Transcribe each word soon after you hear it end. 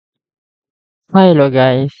Hello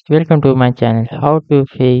guys, welcome to my channel. How to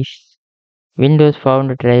fix Windows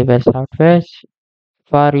Found driver software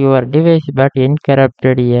for your device but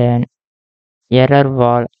encrypted an error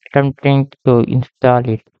while attempting to install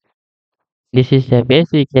it. This is a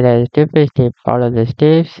basic step by step. Follow the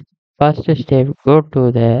steps. First step, go to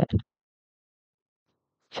the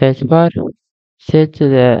search bar, search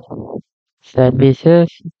the services.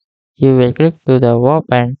 You will click to the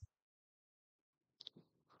open.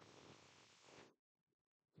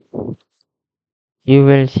 You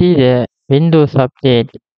will see the Windows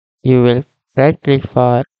update. You will right click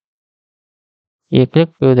for. You click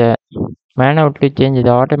to the manual to change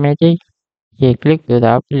the automatic. You click to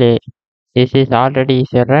the apply. This is already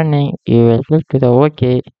is running. You will click to the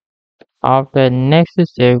OK. After next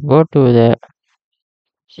step, go to the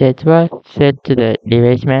search bar, search the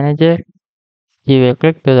device manager. You will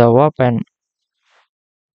click to the open.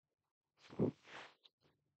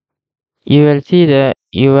 You will see the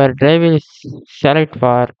your drive is select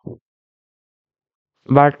for,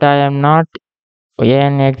 but I am not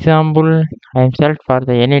an example. I am select for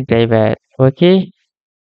the any driver. Okay.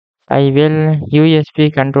 I will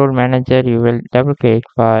USB control manager. You will double click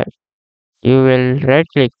for. You will right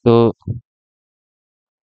click to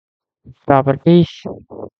properties.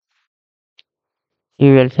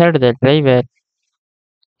 You will set the driver.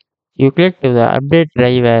 You click to the update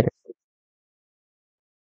driver.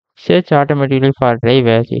 Search automatically for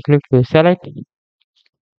drivers. You click to select.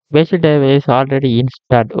 Basic driver is already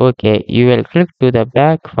installed. OK. You will click to the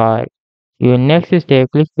back for your next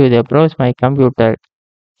step. Click to the browse my computer.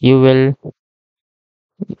 You will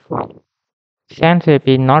sans app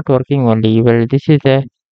is not working only. You will this is the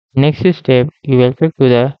next step. You will click to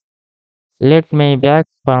the let me back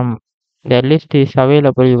from the list is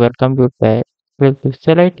available your computer. Click to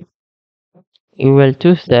select. You will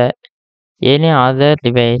choose the any other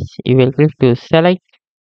device. You will click to select.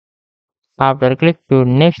 After click to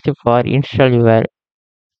next for install your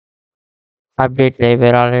update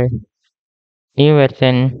driver or new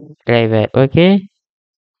version driver. Okay.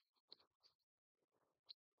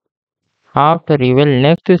 After you will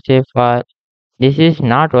next step for this is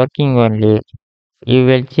not working only. You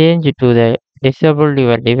will change to the disable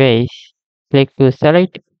your device. Click to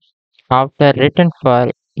select. After return for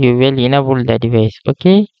you will enable the device.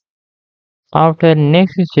 Okay. After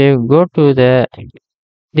next step go to the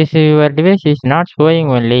this your device is not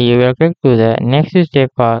showing only. You will click to the next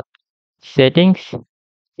step for settings.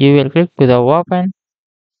 You will click to the open.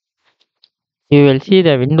 You will see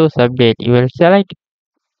the Windows update. You will select.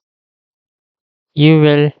 You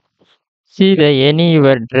will see the any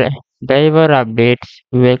your driver updates.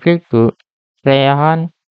 You will click to try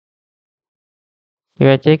on. You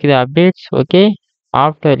will check the updates. Okay.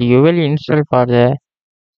 After you will install for the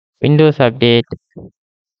Windows update.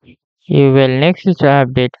 You will next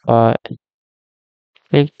update for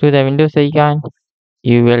click to the Windows icon.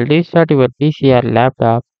 You will restart your PC or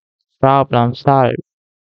laptop. Problem solved.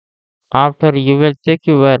 After you will check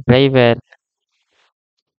your driver.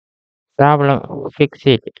 Problem fix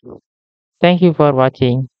it. Thank you for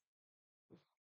watching.